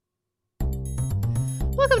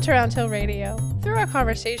Welcome to Round Hill Radio. Through our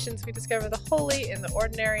conversations, we discover the holy in the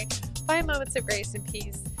ordinary, find moments of grace and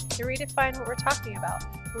peace, and redefine what we're talking about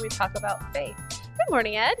when we talk about faith. Good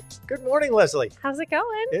morning, Ed. Good morning, Leslie. How's it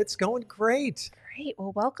going? It's going great. Great.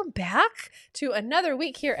 Well, welcome back to another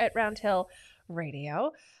week here at Round Hill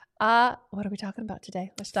Radio. What are we talking about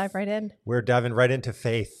today? Let's dive right in. We're diving right into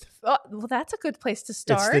faith. Oh, well, that's a good place to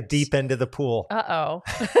start. It's the deep end of the pool. Uh-oh.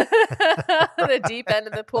 The deep end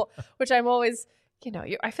of the pool, which I'm always,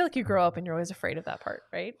 I feel like you grow up and you're always afraid of that part,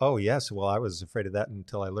 right? Oh, yes. Well, I was afraid of that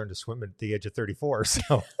until I learned to swim at the age of 34.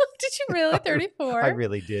 So Did you really? 34? I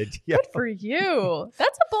really did. Yeah. Good for you.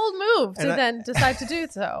 That's a bold move to then decide to do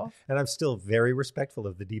so. And I'm still very respectful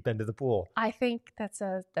of the deep end of the pool. I think that's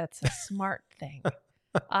a smart thing.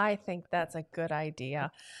 I think that's a good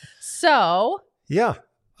idea. So, Yeah.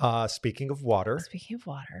 Speaking of water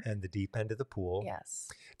and the deep end of the pool, yes,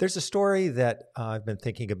 there's a story that I've been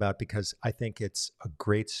thinking about because I think it's a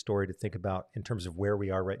great story to think about in terms of where we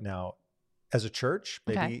are right now as a church,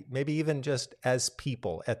 maybe even just as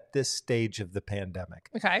people at this stage of the pandemic.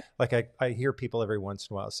 Okay. Like I hear people every once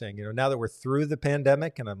in a while saying, now that we're through the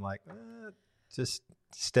pandemic, and I'm like, just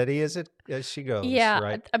steady as she goes. Yeah.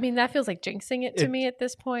 Right? I mean, that feels like jinxing it to me at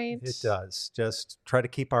this point. It does. Just try to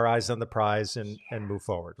keep our eyes on the prize and move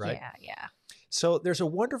forward, right? Yeah. So there's a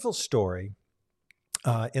wonderful story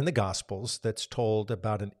in the Gospels that's told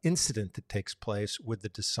about an incident that takes place with the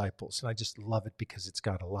disciples. And I just love it because it's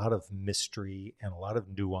got a lot of mystery and a lot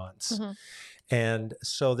of nuance. Mm-hmm. And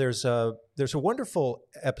so there's a wonderful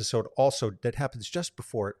episode also that happens just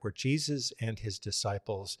before it where Jesus and his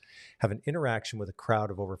disciples have an interaction with a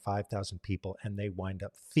crowd of over 5,000 people and they wind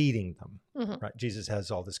up feeding them. Mm-hmm. Right? Jesus has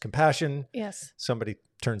all this compassion. Yes. Somebody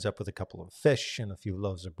turns up with a couple of fish and a few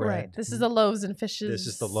loaves of bread. Right. This is the loaves and fishes. This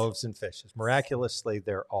is the loaves and fishes. Miraculously,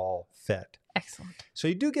 they're all fed. Excellent. So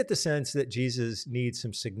you do get the sense that Jesus needs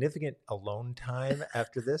some significant alone time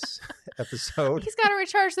after this episode. He's got to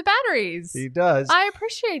recharge the batteries. He does. I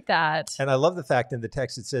appreciate that. And I love the fact in the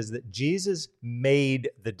text it says that Jesus made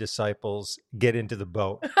the disciples get into the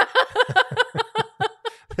boat.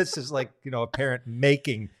 This is like, a parent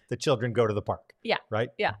making the children go to the park. Yeah. Right?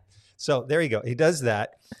 Yeah. So there you go. He does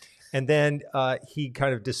that. And then he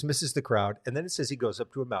kind of dismisses the crowd. And then it says he goes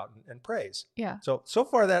up to a mountain and prays. Yeah. So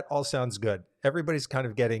far that all sounds good. Everybody's kind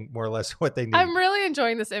of getting more or less what they need. I'm really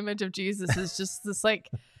enjoying this image of Jesus as just this like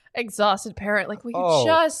exhausted parent. Like, will you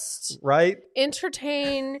just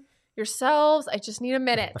entertain yourselves? I just need a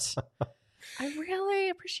minute. I really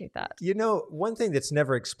appreciate that. One thing that's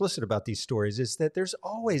never explicit about these stories is that there's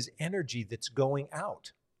always energy that's going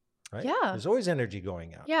out. Right? Yeah. There's always energy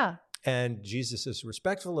going out. Yeah. And Jesus is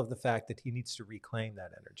respectful of the fact that he needs to reclaim that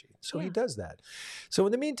energy. So he does that. So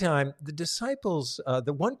in the meantime, the disciples,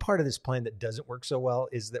 the one part of this plan that doesn't work so well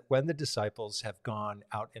is that when the disciples have gone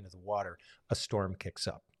out into the water, a storm kicks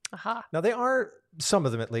up. Aha. Now some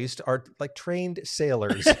of them at least, are like trained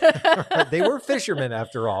sailors. They were fishermen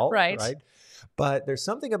after all. Right. But there's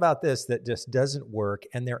something about this that just doesn't work.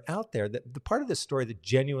 And they're out there. The part of the story that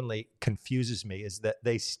genuinely confuses me is that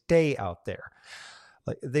they stay out there.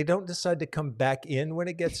 Like they don't decide to come back in when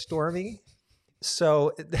it gets stormy.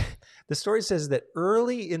 So the story says that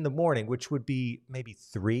early in the morning, which would be maybe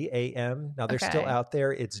 3 a.m. Now they're still out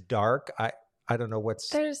there. It's dark. I don't know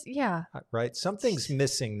what's right. Something's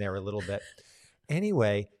missing there a little bit.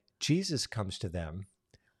 Anyway, Jesus comes to them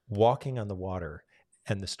walking on the water.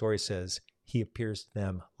 And the story says he appears to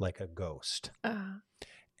them like a ghost.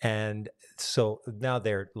 And so now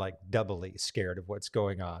they're like doubly scared of what's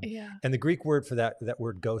going on. Yeah. And the Greek word for that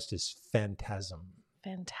word ghost is phantasm.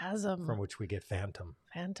 Phantasm. From which we get phantom.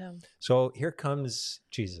 Phantom. So here comes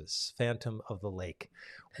Jesus, phantom of the lake,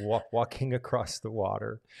 walking across the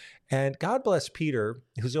water. And God bless Peter,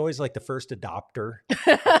 who's always like the first adopter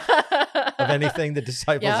of anything the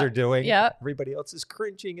disciples are doing. Yeah. Everybody else is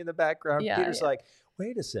cringing in the background. Yeah, Peter's like,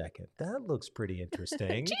 wait a second, that looks pretty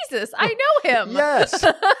interesting. Jesus, I know him. Yes.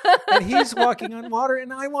 And he's walking on water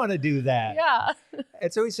and I want to do that. Yeah.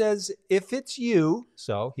 And so he says, if it's you,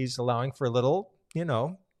 so he's allowing for a little,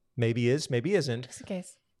 maybe is, maybe isn't. Just in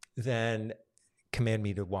case. Then command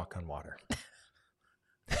me to walk on water.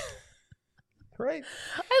 Right?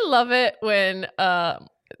 I love it when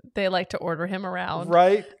they like to order him around.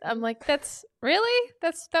 Right? I'm like, that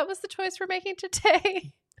was the choice we're making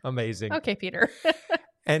today. Amazing. Okay, Peter.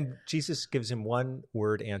 And Jesus gives him one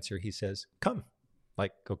word answer. He says, come.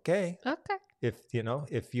 Like, okay. Okay.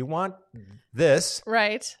 If you want this,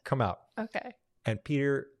 right, come out. Okay. And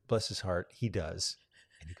Peter, bless his heart, he does.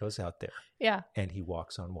 And he goes out there. Yeah. And he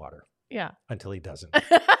walks on water. Yeah. Until he doesn't.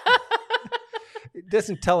 It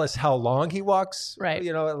doesn't tell us how long he walks. Right.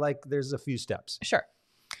 Like there's a few steps. Sure.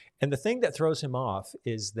 And the thing that throws him off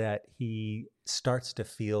is that he starts to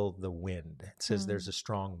feel the wind. It says there's a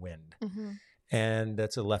strong wind. Mm-hmm. And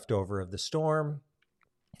that's a leftover of the storm.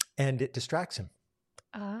 And it distracts him.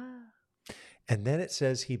 And then it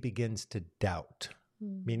says he begins to doubt,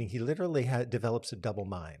 meaning he literally develops a double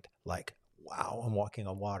mind. Like, wow, I'm walking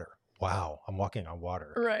on water. Wow, I'm walking on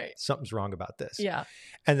water. Right. Something's wrong about this. Yeah.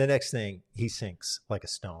 And the next thing, he sinks like a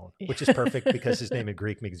stone, which is perfect because his name in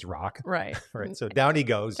Greek means rock. Right. Right. So down he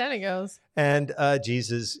goes. Down he goes. And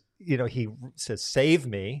Jesus, he says, save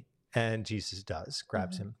me. And Jesus does,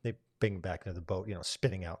 grabs him. They bring him back into the boat,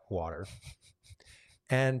 spitting out water.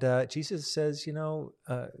 And Jesus says,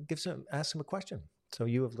 asks him a question. So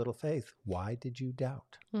you have little faith. Why did you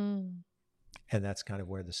doubt? And that's kind of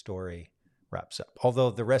where the story wraps up.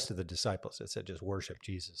 Although the rest of the disciples, it said, just worship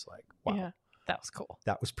Jesus. Like, wow. Yeah, that was cool.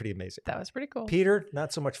 That was pretty amazing. That was pretty cool. Peter,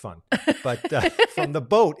 not so much fun. But from the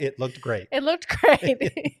boat, it looked great. It looked great.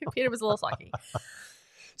 Peter was a little soggy.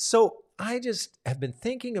 So I just have been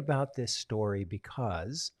thinking about this story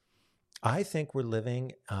because I think we're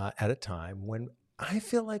living at a time when I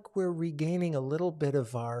feel like we're regaining a little bit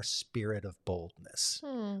of our spirit of boldness.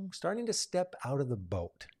 We're starting to step out of the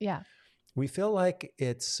boat. Yeah. We feel like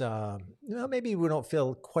it's, maybe we don't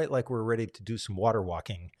feel quite like we're ready to do some water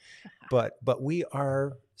walking, but we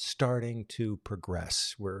are starting to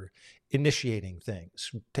progress. We're initiating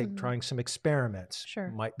things, trying some experiments. Sure.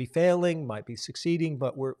 Might be failing, might be succeeding,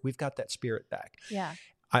 but we've got that spirit back. Yeah.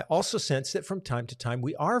 I also sense that from time to time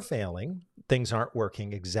we are failing. Things aren't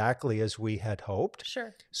working exactly as we had hoped.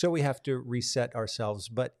 Sure. So we have to reset ourselves.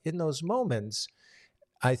 But in those moments,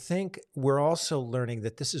 I think we're also learning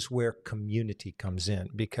that this is where community comes in,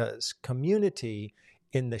 because community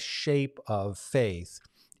in the shape of faith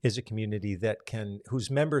is a community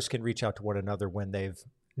whose members can reach out to one another when they've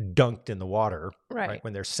dunked in the water, right?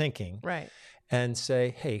 When they're sinking, right? And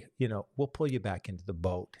say, hey, we'll pull you back into the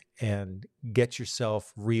boat and get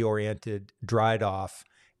yourself reoriented, dried off,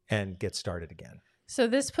 and get started again. So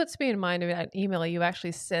this puts me in mind of an email you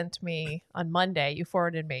actually sent me on Monday. You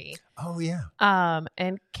forwarded me. Oh, yeah.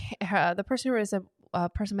 And the person who is a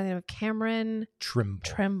person by the name of Cameron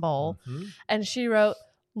Trimble. Mm-hmm. And she wrote,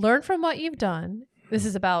 learn from what you've done. This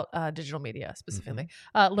is about digital media specifically.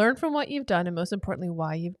 Mm-hmm. Learn from what you've done and most importantly,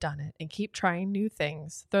 why you've done it, and keep trying new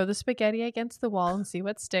things. Throw the spaghetti against the wall and see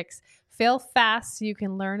what sticks. Fail fast so you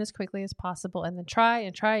can learn as quickly as possible, and then try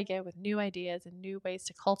and try again with new ideas and new ways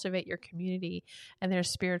to cultivate your community and their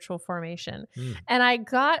spiritual formation. And I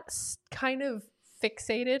got kind of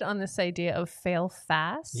fixated on this idea of fail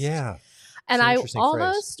fast. Yeah. And I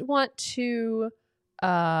almost want to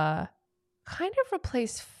kind of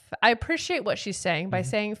replace I appreciate what she's saying by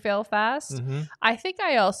saying fail fast. Mm-hmm. I think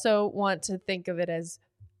I also want to think of it as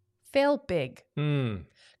fail big.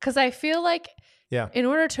 Because I feel like in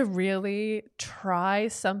order to really try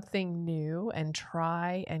something new and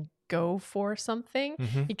try and go for something,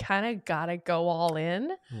 you kind of got to go all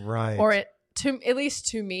in. Right. Or at least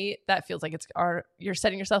to me, that feels like you're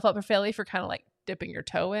setting yourself up for failure if you're kind of like dipping your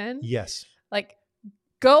toe in. Yes. Like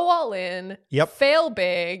go all in, fail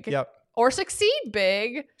big. Or succeed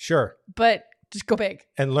big. Sure. But just go big.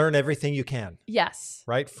 And learn everything you can. Yes.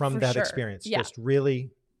 Right? From that experience. Yeah. Just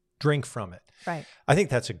really drink from it. Right. I think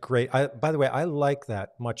that's by the way, I like that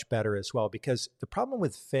much better as well, because the problem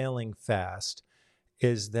with failing fast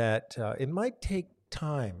is that it might take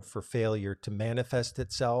time for failure to manifest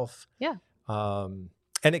itself. Yeah. And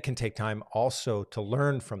it can take time also to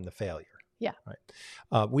learn from the failure. Yeah.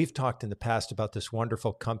 Right. We've talked in the past about this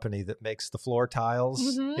wonderful company that makes the floor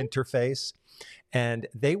tiles interface. And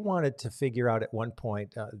they wanted to figure out at one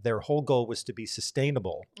point, their whole goal was to be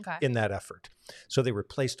sustainable in that effort. So they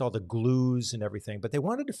replaced all the glues and everything, but they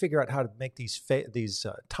wanted to figure out how to make these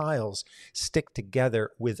tiles stick together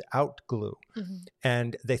without glue.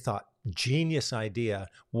 And they thought, genius idea.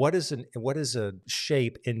 What is a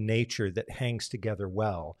shape in nature that hangs together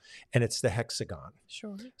well? And it's the hexagon.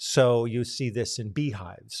 Sure. So you see this in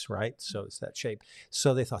beehives, right? So it's that shape.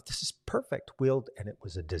 So they thought, this is perfect. And it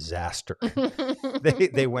was a disaster.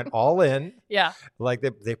 They went all in. Yeah. Like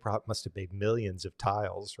they must have made millions of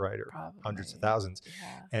tiles, right? Or hundreds of thousands.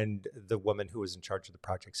 Yeah. And the woman who was in charge of the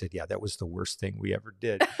project said, yeah, that was the worst thing we ever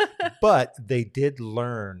did. But they did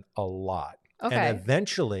learn a lot. Okay. And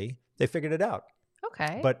eventually they figured it out.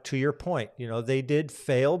 Okay. But to your point, they did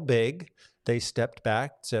fail big. They stepped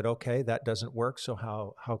back, said, okay, that doesn't work. So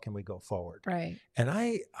how can we go forward? Right. And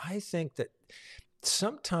I think that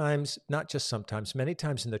sometimes, not just sometimes, many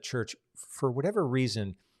times in the church, for whatever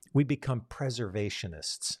reason, we become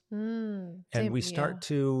preservationists. And we start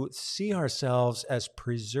to see ourselves as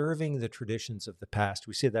preserving the traditions of the past.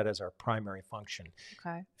 We see that as our primary function.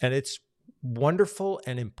 Okay. And it's wonderful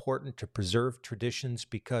and important to preserve traditions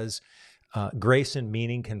because grace and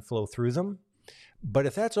meaning can flow through them. But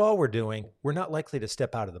if that's all we're doing, we're not likely to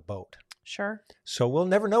step out of the boat. Sure. So we'll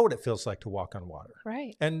never know what it feels like to walk on water.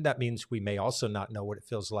 Right. And that means we may also not know what it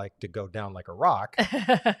feels like to go down like a rock.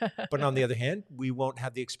 But on the other hand, we won't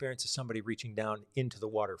have the experience of somebody reaching down into the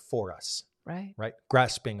water for us. Right. Right.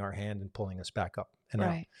 Grasping our hand and pulling us back up and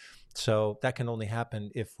out. So that can only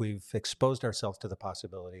happen if we've exposed ourselves to the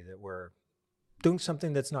possibility that we're doing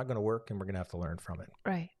something that's not going to work and we're going to have to learn from it.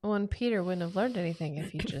 Right. Well, and Peter wouldn't have learned anything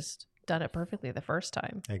if he just done it perfectly the first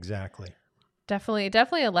time. Exactly.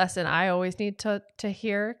 Definitely a lesson I always need to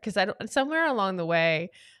hear, because somewhere along the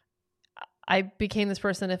way, I became this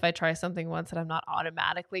person. If I try something once and I'm not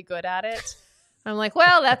automatically good at it, I'm like,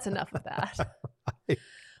 well, that's enough of that. Right.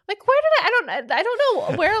 Like, where did I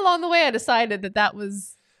don't know where along the way I decided that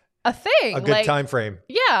was a thing. A good time frame.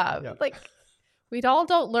 Yeah. Like, we all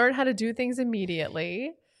don't learn how to do things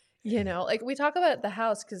immediately. You know, like we talk about the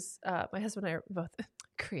house because my husband and I are both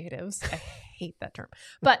creatives. I hate that term,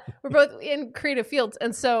 but we're both in creative fields.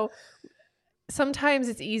 And so sometimes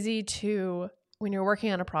it's easy to, when you're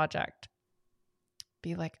working on a project,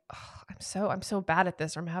 be like, oh, I'm so bad at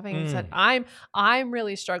this. Or I'm having I'm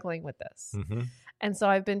really struggling with this. Mm-hmm. And so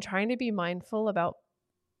I've been trying to be mindful about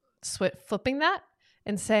flipping that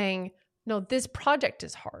and saying, no, this project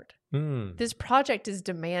is hard. This project is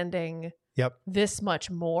demanding this much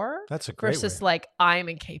more. That's a great versus way. Like, I'm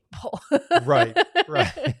incapable. Right.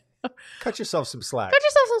 Cut yourself some slack.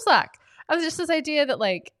 I was just this idea that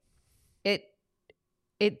like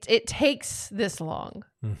it takes this long.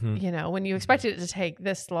 Mm-hmm. You know, when you expect it to take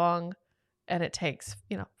this long and it takes,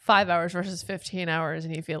 5 hours versus 15 hours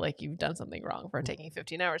and you feel like you've done something wrong for taking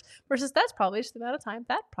 15 hours versus that's probably just the amount of time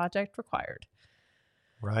that project required.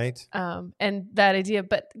 Right. And that idea,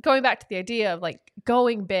 but going back to the idea of like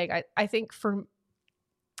going big, I think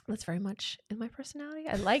that's very much in my personality.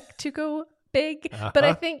 I like to go big, but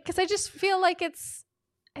I think, cause I just feel like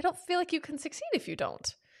I don't feel like you can succeed if you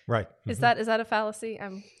don't. Right. Is that a fallacy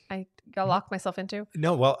I lock myself into?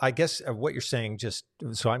 No, well, I guess what you're saying, just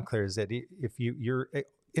so I'm clear, is that if you're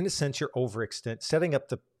in a sense, you're setting up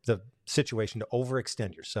the situation to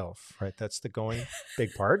overextend yourself, right? That's the going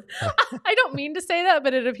big part. I don't mean to say that,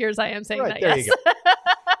 but it appears I am saying that, there yes. You go.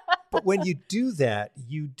 But when you do that,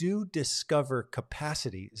 you do discover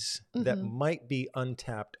capacities that might be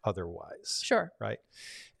untapped otherwise. Sure. Right.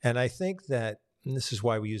 And I think that, and this is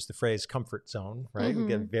why we use the phrase comfort zone, right? We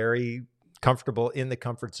get very comfortable in the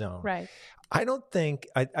comfort zone. Right. I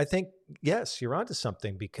think, yes, you're onto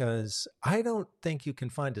something, because I don't think you can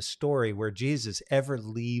find a story where Jesus ever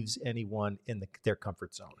leaves anyone in their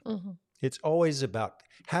comfort zone. Mm-hmm. It's always about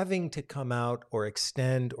having to come out or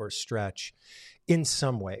extend or stretch in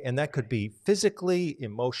some way. And that could be physically,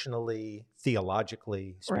 emotionally,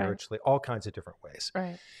 theologically, spiritually, all kinds of different ways.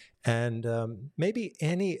 Right. And maybe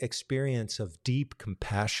any experience of deep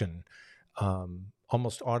compassion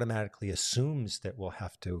almost automatically assumes that we'll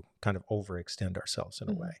have to kind of overextend ourselves in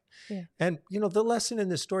a way. Yeah. And, the lesson in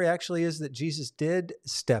this story actually is that Jesus did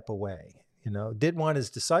step away, did want his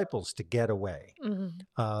disciples to get away.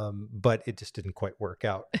 Mm-hmm. But it just didn't quite work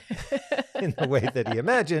out in the way that he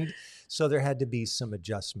imagined. So there had to be some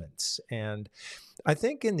adjustments. And I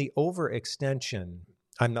think in the overextension,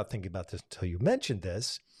 I'm not thinking about this until you mentioned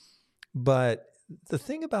this, but the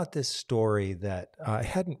thing about this story that I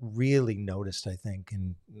hadn't really noticed, I think,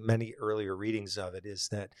 in many earlier readings of it, is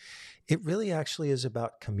that it really actually is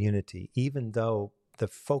about community, even though the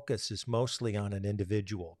focus is mostly on an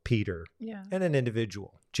individual, Peter, and an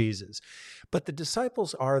individual, Jesus. But the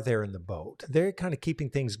disciples are there in the boat. They're kind of keeping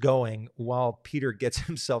things going while Peter gets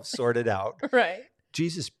himself sorted out. Right.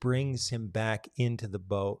 Jesus brings him back into the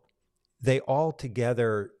boat. They all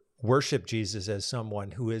together worship Jesus as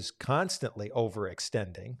someone who is constantly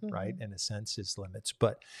overextending, right? In a sense, his limits,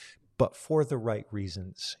 but for the right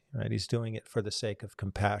reasons, right? He's doing it for the sake of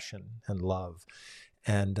compassion and love.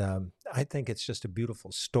 And I think it's just a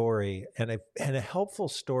beautiful story and a helpful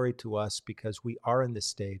story to us, because we are in this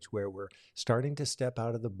stage where we're starting to step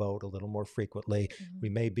out of the boat a little more frequently. We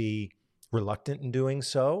may be reluctant in doing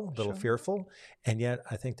so, a little fearful. And yet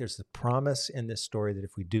I think there's the promise in this story that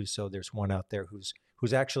if we do so, there's one out there who's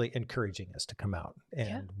actually encouraging us to come out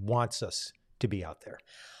and wants us to be out there.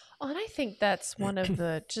 Well, and I think that's one of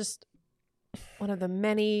the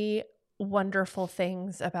many wonderful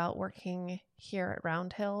things about working here at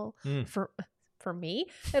Round Hill, for me,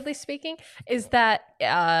 at least speaking, is that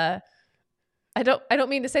I don't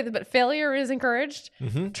mean to say that, but failure is encouraged.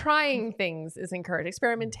 Mm-hmm. Trying things is encouraged.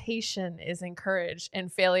 Experimentation is encouraged,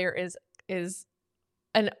 and failure is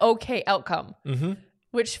an okay outcome, mm-hmm.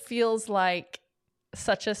 which feels like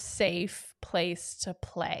such a safe place to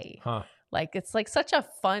play. Huh. Like it's like such a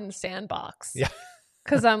fun sandbox. Yeah.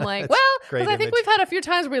 Because I'm like, well, because I think we've had a few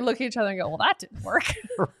times where we look at each other and go, well, that didn't work.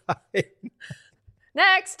 Right.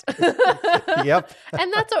 Next. Yep.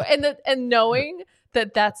 And that's and knowing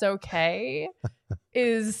that that's okay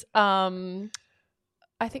is, I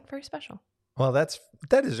think, very special. Well, that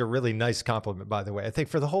is a really nice compliment, by the way. I think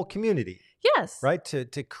for the whole community. Yes. Right.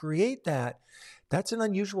 To create that, that's an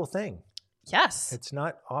unusual thing. Yes. It's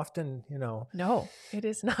not often, No, it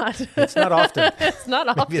is not. It's not often. It's not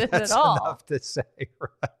often Maybe that's at all. Enough to say,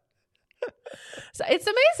 right? So it's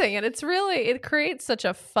amazing, and it creates such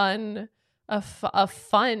a fun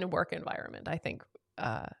work environment, I think,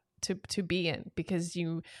 to be in, because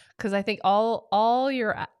I think all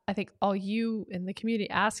you in the community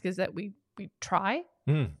ask is that we try,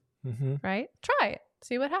 mm-hmm. right? Try it,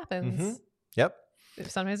 see what happens. Mm-hmm. Yep.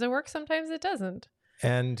 Sometimes it works, sometimes it doesn't.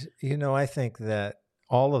 And, I think that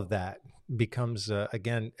all of that becomes,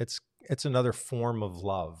 again, it's another form of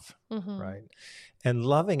love, mm-hmm. right? And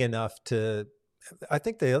loving enough I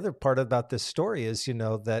think the other part about this story is,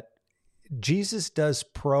 that Jesus does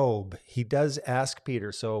probe. He does ask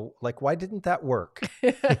Peter. So like, why didn't that work?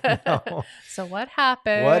 So what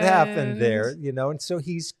happened? What happened there? And so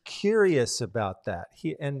he's curious about that.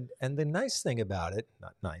 And the nice thing about it,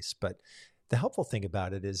 not nice, but the helpful thing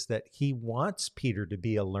about it is that he wants Peter to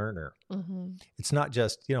be a learner. Mm-hmm. It's not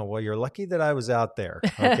just, well, you're lucky that I was out there.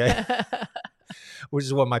 Okay. Which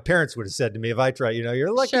is what my parents would have said to me if I tried,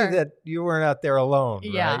 you're lucky that you weren't out there alone.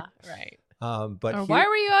 Yeah. Right. But why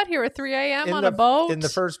were you out here at 3 a.m. on a boat? In the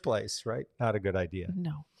first place, right? Not a good idea.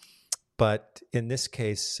 No. But in this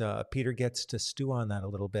case, Peter gets to stew on that a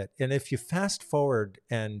little bit. And if you fast forward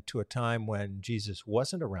and to a time when Jesus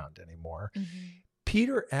wasn't around anymore, mm-hmm.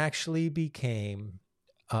 Peter actually became,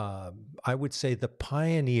 I would say, the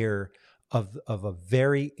pioneer of a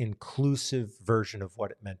very inclusive version of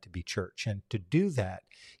what it meant to be church. And to do that,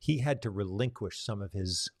 he had to relinquish some of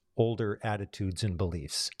his older attitudes and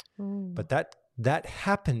beliefs. But that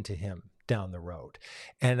happened to him down the road.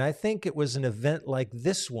 And I think it was an event like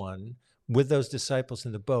this one with those disciples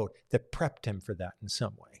in the boat that prepped him for that in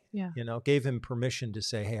some way. Yeah. Gave him permission to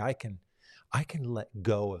say, hey, I can let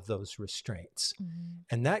go of those restraints. Mm-hmm.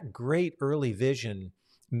 And that great early vision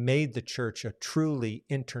made the church a truly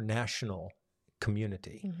international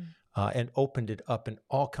community, mm-hmm. And opened it up in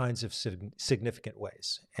all kinds of significant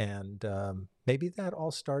ways. And maybe that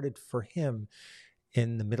all started for him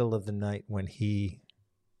in the middle of the night when he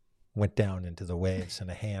went down into the waves and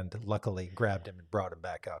a hand luckily grabbed him and brought him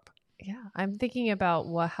back up. Yeah, I'm thinking about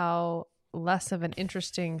how less of an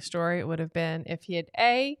interesting story it would have been if he had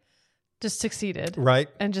just succeeded, right,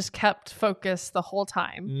 and just kept focus the whole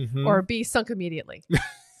time, mm-hmm. or B, sunk immediately.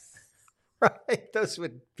 Right, those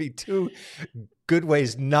would be two good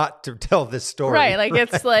ways not to tell this story. Right, like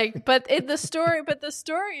it's like, the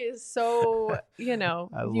story is so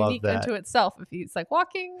unique unto itself. If he's like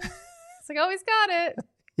walking, it's like, oh, he's got it.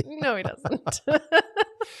 No, he doesn't.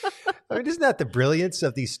 I mean, isn't that the brilliance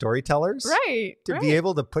of these storytellers? Right. To be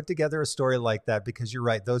able to put together a story like that, because you're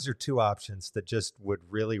right, those are two options that just would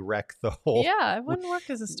really wreck the whole. Yeah, it wouldn't work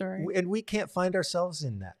as a story. And we can't find ourselves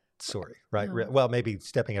in that story, right? No. Well, maybe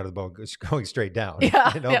stepping out of the boat, going straight down.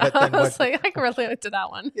 Yeah. But then I was like, I can relate to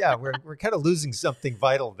that one. Yeah, we're kind of losing something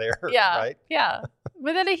vital there. Yeah. Right? Yeah.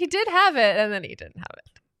 But then he did have it, and then he didn't have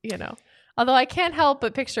it, Although I can't help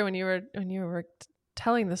but picture when you were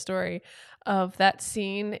telling the story of that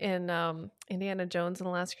scene in Indiana Jones and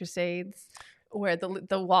the Last Crusades, where the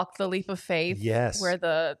leap of faith, yes, where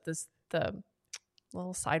the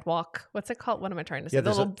little sidewalk, what's it called? What am I trying to say?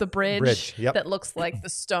 The bridge yep. that looks like the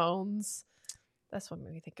stones. That's what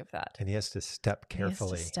made me think of that. And he has to step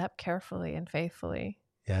carefully. And faithfully.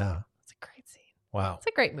 Yeah, it's a great scene. Wow, it's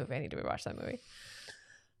a great movie. I need to rewatch that movie.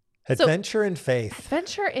 Adventure in Faith.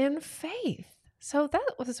 Adventure in Faith. So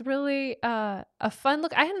that was really a fun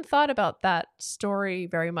look. I hadn't thought about that story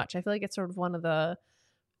very much. I feel like it's sort of one of the,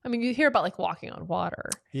 you hear about like walking on water.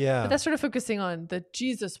 Yeah. But that's sort of focusing on the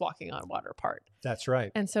Jesus walking on water part. That's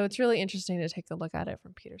right. And so it's really interesting to take a look at it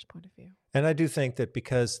from Peter's point of view. And I do think that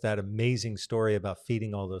because that amazing story about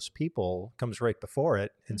feeding all those people comes right before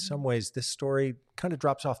it, in mm-hmm. some ways this story kind of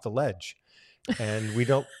drops off the ledge and we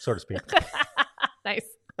don't, so to speak. Nice.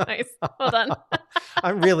 Well done.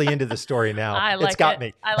 I'm really into the story now. I like it's got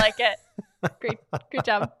me. I like it. Great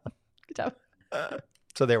job.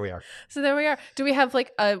 So So there we are. Do we have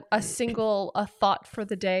like a thought for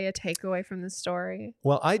the day, a takeaway from the story?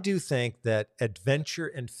 Well, I do think that adventure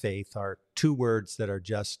and faith are two words that are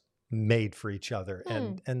just made for each other.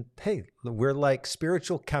 And hey, we're like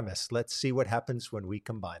spiritual chemists. Let's see what happens when we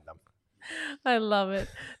combine them. I love it.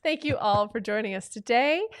 Thank you all for joining us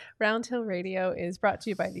today. Round Hill Radio is brought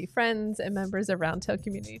to you by the friends and members of Round Hill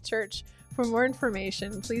Community Church. For more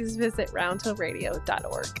information, please visit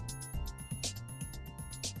roundhillradio.org.